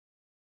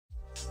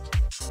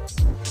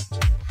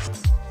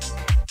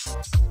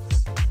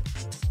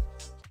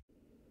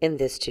In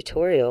this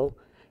tutorial,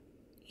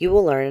 you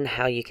will learn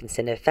how you can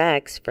send a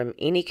fax from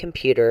any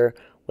computer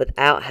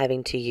without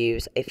having to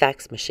use a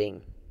fax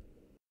machine.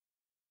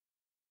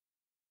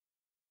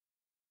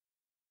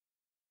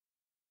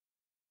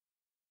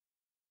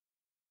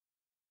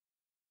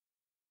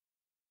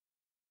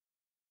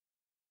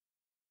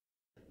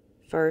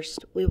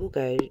 First, we will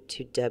go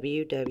to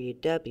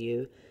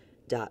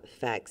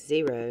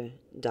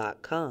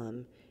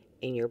www.faxzero.com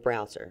in your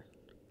browser.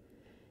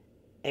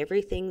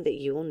 Everything that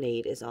you will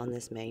need is on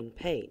this main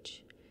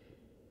page.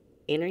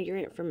 Enter your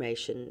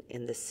information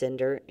in the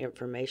Sender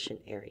Information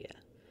area.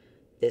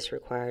 This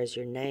requires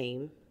your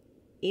name,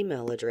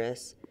 email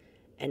address,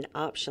 and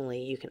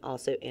optionally you can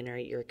also enter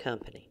your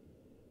company.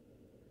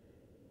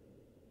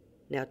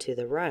 Now to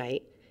the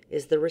right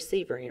is the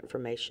receiver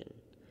information.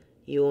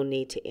 You will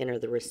need to enter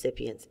the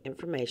recipient's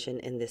information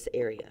in this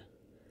area.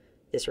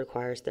 This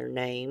requires their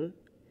name,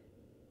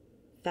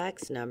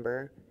 fax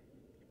number,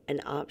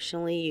 and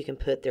optionally you can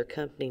put their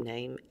company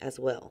name as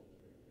well.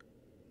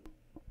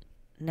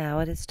 Now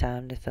it is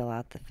time to fill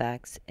out the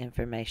fax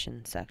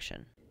information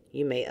section.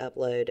 You may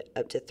upload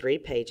up to 3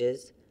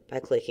 pages by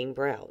clicking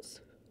Browse.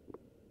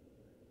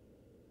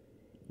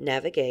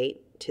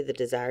 Navigate to the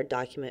desired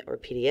document or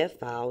PDF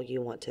file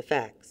you want to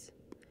fax.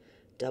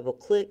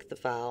 Double-click the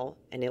file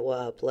and it will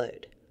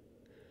upload.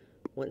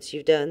 Once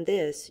you've done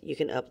this, you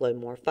can upload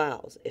more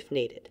files if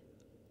needed.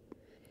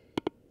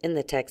 In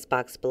the text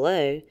box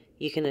below,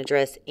 you can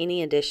address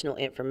any additional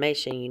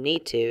information you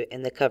need to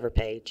in the cover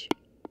page.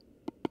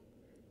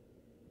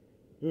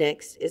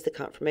 Next is the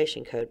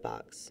confirmation code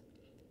box.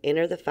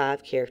 Enter the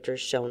 5 characters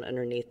shown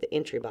underneath the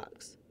entry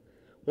box.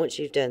 Once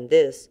you've done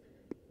this,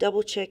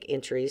 double-check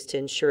entries to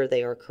ensure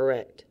they are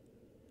correct.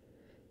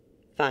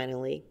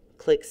 Finally,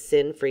 click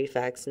Send Free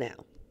Fax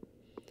Now.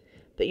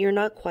 But you're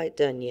not quite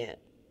done yet.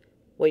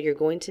 What you're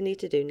going to need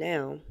to do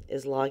now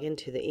is log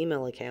into the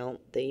email account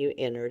that you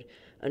entered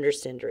under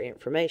Sender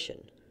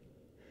Information.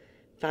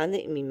 Find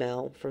the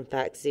email from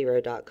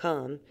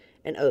faxzero.com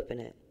and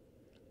open it.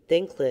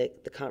 Then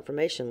click the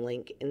confirmation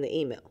link in the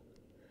email.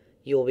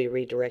 You will be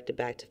redirected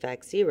back to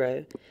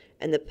Faxzero,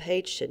 and the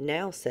page should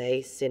now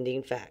say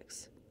Sending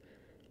Fax.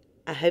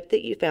 I hope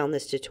that you found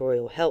this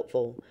tutorial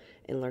helpful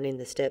in learning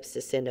the steps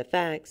to send a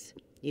fax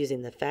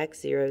using the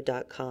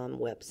faxzero.com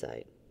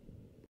website.